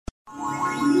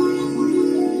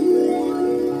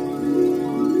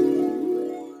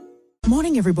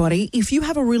Morning, everybody. If you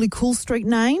have a really cool street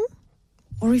name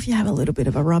or if you have a little bit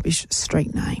of a rubbish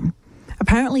street name,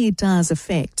 apparently it does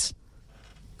affect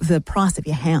the price of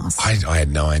your house. I had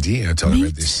no idea until I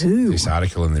read too. this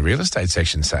article in the real estate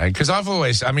section saying, because I've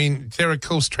always, there are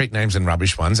cool street names and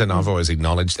rubbish ones, and I've always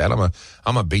acknowledged that.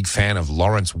 I'm a big fan of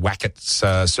Lawrence Wackett's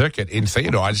circuit in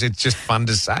Theodore. It's just fun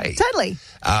to say. Totally.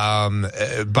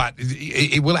 But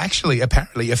it will actually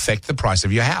apparently affect the price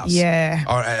of your house. Yeah.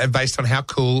 Or, based on how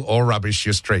cool or rubbish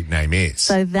your street name is.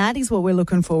 So that is what we're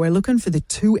looking for. We're looking for the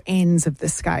two ends of the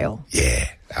scale. Yeah.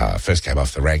 First came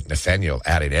off the rank, Nathaniel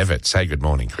out in Everett. Say good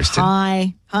morning, Kristen.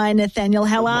 Hi, Nathaniel.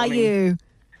 How are you?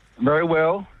 Very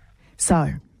well.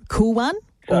 So, cool one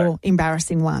or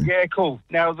embarrassing one? Yeah, cool.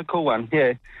 No, it was a cool one,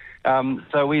 yeah.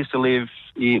 So we used to live,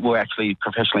 actually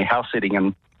professionally house sitting,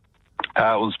 and it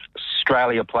was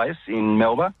Australia Place in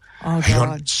Melbourne. Oh, Hang on,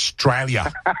 God.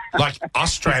 Australia. Like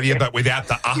Australia, but without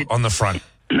the on the front.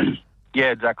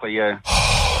 Yeah, exactly, yeah.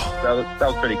 that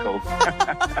was pretty cool.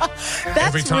 That's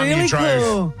Every time really you drove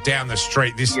cool. down the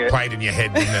street, this played in your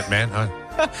head, didn't it, man?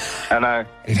 I know.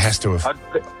 It has to have.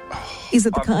 Is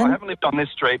it the I kind? haven't lived on this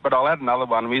street, but I'll add another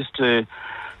one. We do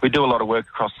a lot of work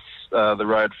across the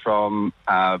road from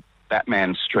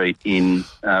Batman Street in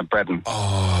Braddon.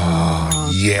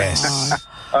 Oh, yes.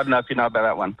 I don't know if you know about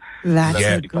that one. That's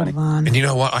Yeah. a good one. And you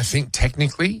know what? I think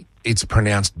technically it's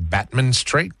pronounced Batman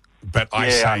Street, but I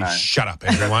Yeah, I say, know. shut up,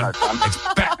 everyone.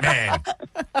 It's Batman.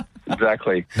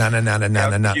 Exactly. No. Do you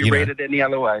know. read it any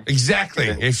other way? Exactly.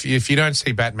 If you don't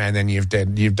see Batman, then you've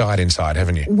died inside,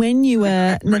 haven't you? When you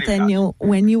were, Nathaniel,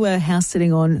 when you were house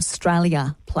sitting on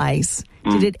Australia Place,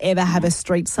 did it ever have a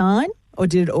street sign or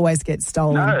did it always get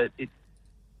stolen?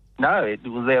 No, it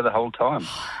was there the whole time.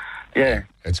 Yeah.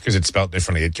 It's because it's spelt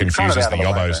differently. It confuses the out of the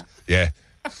way, yobbos. Yeah.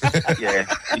 Yeah.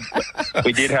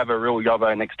 We did have a real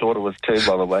yobbo next door to us too,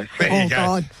 by the way. There you go.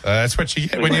 God. That's what you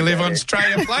get when you live on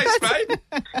Australia Place, mate.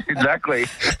 Exactly.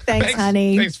 Thanks,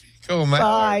 honey. Thanks for your call, mate.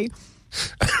 Bye.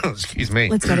 Excuse me.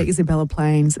 Let's go to Isabella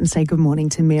Plains and say good morning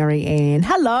to Mary Ann.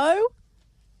 Hello.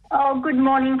 Oh, good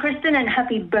morning, Kristen, and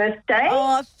happy birthday.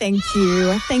 Oh, thank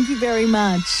you. Thank you very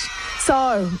much.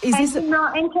 So, is this...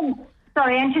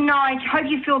 And tonight, hope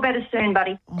you feel better soon,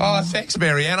 buddy. Oh, thanks,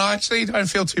 Mary Ann. I actually don't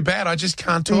feel too bad. I just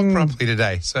can't talk properly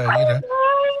today. So,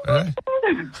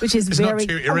 Which is it's very... not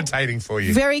too irritating for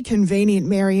you. Very convenient,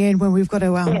 Mary Ann, when we've got to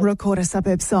record a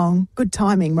suburb song. Good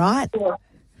timing, right? Yeah,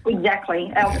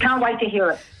 exactly. I can't wait to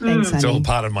hear it. Thanks, It's all honey.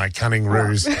 part of my cunning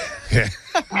ruse. Yeah.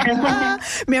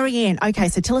 Mary Ann, okay,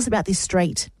 so tell us about this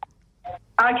street.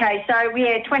 Okay, so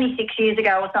 26 years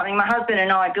ago or something, my husband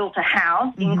and I built a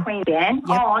house in Queanbeyan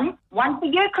on, one for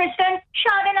you, Kristen,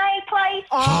 Chardonnay Place.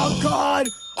 Oh, God.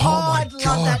 my I'd love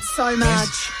God. that so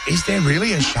much. Is there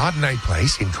really a Chardonnay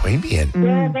place in Queanbeyan?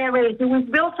 Yeah, there is. It was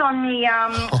built on the,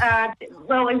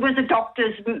 it was a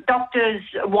doctor's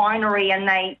winery, and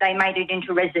they made it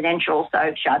into residential, so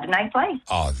Chardonnay Place.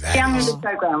 Oh, Down near that the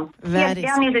showground. That is-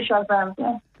 down near the showground,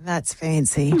 yeah. That's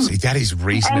fancy. is... See, that is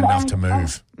reason enough to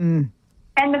move.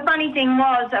 And the funny thing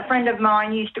was, a friend of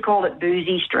mine used to call it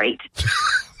Boozy Street.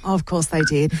 Oh, of course they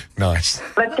did. Nice.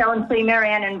 Let's go and see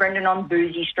Marianne and Brendan on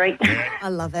Boozy Street. I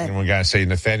love it. And we're going to see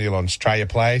Nathaniel on Australia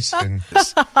Place. And